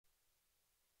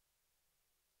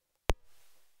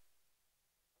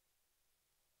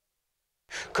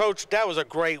Coach, that was a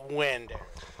great win there.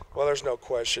 Well, there's no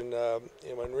question.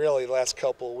 And really, the last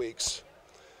couple of weeks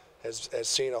has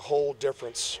seen a whole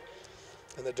difference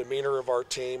in the demeanor of our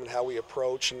team and how we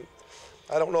approach. And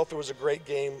I don't know if it was a great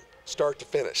game start to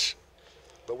finish,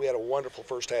 but we had a wonderful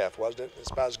first half, wasn't it?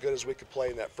 It's about as good as we could play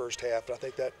in that first half, and I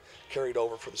think that carried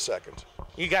over for the second.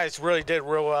 You guys really did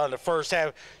real well in the first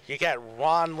half. You got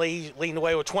Ron Lee leading the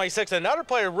way with 26. Another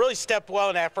player really stepped well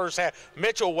in that first half,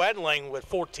 Mitchell Wedling with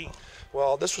 14.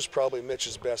 Well, this was probably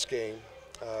Mitch's best game,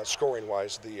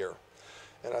 scoring-wise, of the year.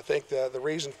 And I think the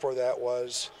reason for that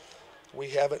was we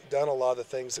haven't done a lot of the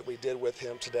things that we did with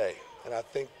him today. And I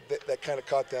think that kind of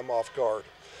caught them off guard.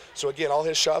 So, again, all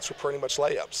his shots were pretty much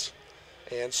layups.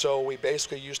 And so we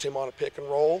basically used him on a pick and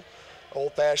roll,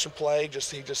 old-fashioned play. He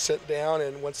just sit down,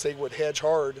 and once they would hedge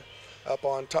hard up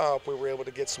on top, we were able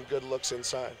to get some good looks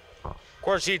inside. Of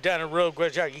course, you've done a real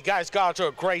good job. You guys got to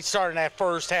a great start in that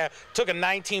first half, took a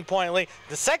 19-point lead.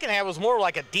 The second half was more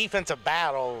like a defensive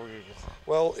battle.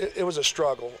 Well, it was a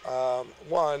struggle.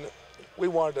 One, we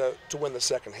wanted to win the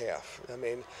second half.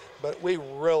 But we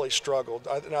really struggled.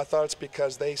 And I thought it's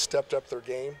because they stepped up their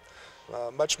game.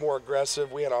 Much more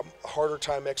aggressive. We had a harder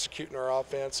time executing our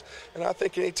offense. And I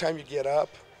think anytime you get up,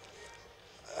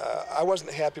 I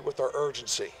wasn't happy with our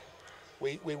urgency.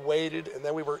 We waited, and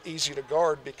then we were easy to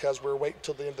guard because we were waiting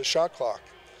until the end of the shot clock.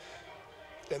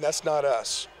 And that's not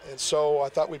us. And so I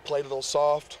thought we played a little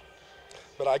soft,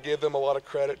 but I give them a lot of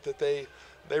credit that they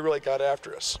really got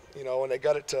after us. And they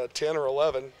got it to 10 or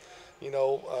 11,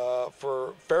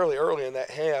 for fairly early in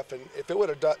that half. And if it would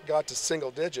have got to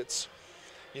single digits,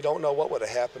 you don't know what would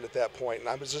have happened at that point. And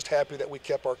I was just happy that we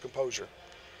kept our composure.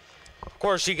 Of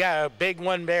course, you got a big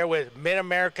one there with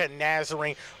Mid-America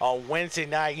Nazarene on Wednesday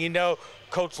night.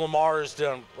 Coach Lamar has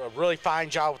done a really fine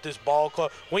job with this ball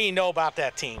club. What do you know about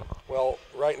that team? Well,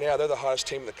 right now they're the hottest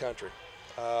team in the country.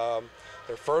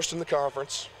 They're first in the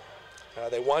conference.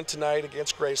 They won tonight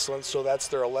against Graceland, so that's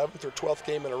their 11th or 12th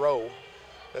game in a row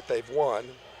that they've won.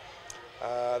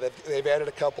 They've added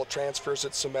a couple of transfers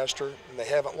this semester, and they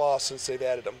haven't lost since they've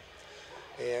added them.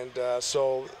 And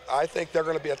so I think they're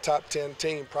going to be a top 10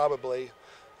 team probably.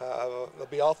 They'll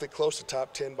be awfully close to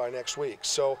top 10 by next week.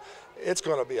 So it's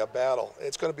going to be a battle.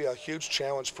 It's going to be a huge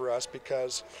challenge for us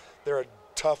because they're a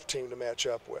tough team to match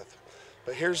up with.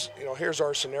 But here's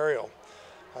our scenario.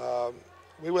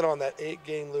 We went on that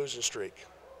 8-game losing streak,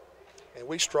 and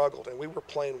we struggled, and we were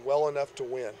playing well enough to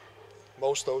win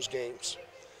most of those games.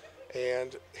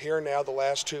 And here now, the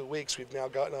last 2 weeks, we've now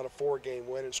gotten on a 4-game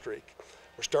winning streak.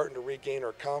 We're starting to regain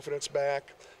our confidence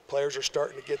back. Players are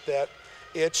starting to get that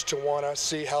itch to want to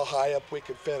see how high up we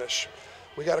can finish.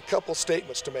 We got a couple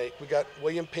statements to make. We got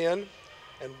William Penn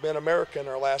and Mid-America in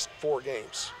our last 4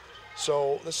 games.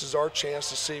 So this is our chance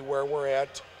to see where we're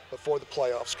at before the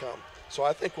playoffs come. So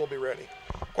I think we'll be ready.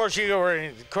 Of course, you were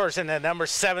in the number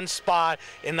 7 spot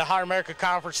in the High America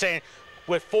Conference, saying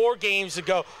with 4 games to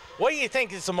go, what do you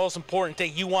think is the most important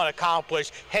thing you want to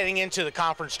accomplish heading into the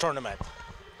conference tournament?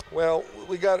 Well,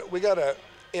 we got to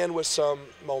end with some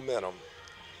momentum.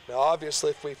 Now,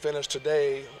 obviously, if we finish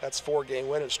today, that's 4-game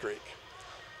winning streak.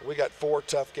 We got 4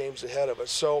 tough games ahead of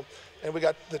us. So, and we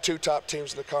got the 2 top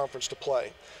teams in the conference to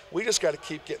play. We just got to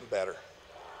keep getting better.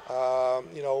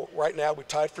 Right now we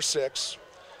tied for 6.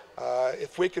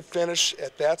 If we could finish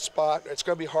at that spot, it's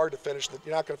going to be hard to finish.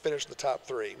 You're not going to finish in the top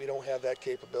 3. We don't have that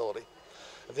capability.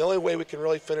 And the only way we can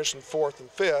really finish in 4th and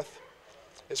 5th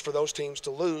is for those teams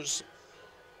to lose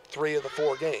 3 of the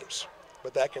 4 games.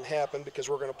 But that can happen because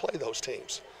we're going to play those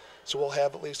teams. So we'll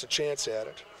have at least a chance at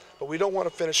it. But we don't want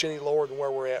to finish any lower than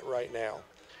where we're at right now,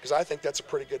 because I think that's a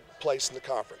pretty good place in the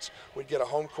conference. We'd get a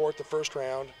home court the first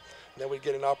round, and then we'd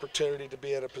get an opportunity to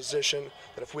be in a position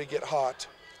that if we get hot,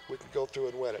 we can go through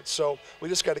and win it. So we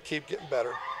just got to keep getting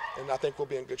better, and I think we'll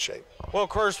be in good shape. Well,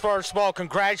 first of all,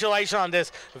 congratulations on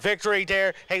this victory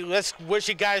there. Hey, let's wish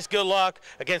you guys good luck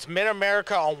against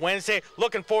Mid-America on Wednesday.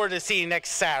 Looking forward to seeing you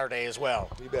next Saturday as well.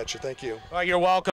 You betcha. Thank you. Well, you're welcome.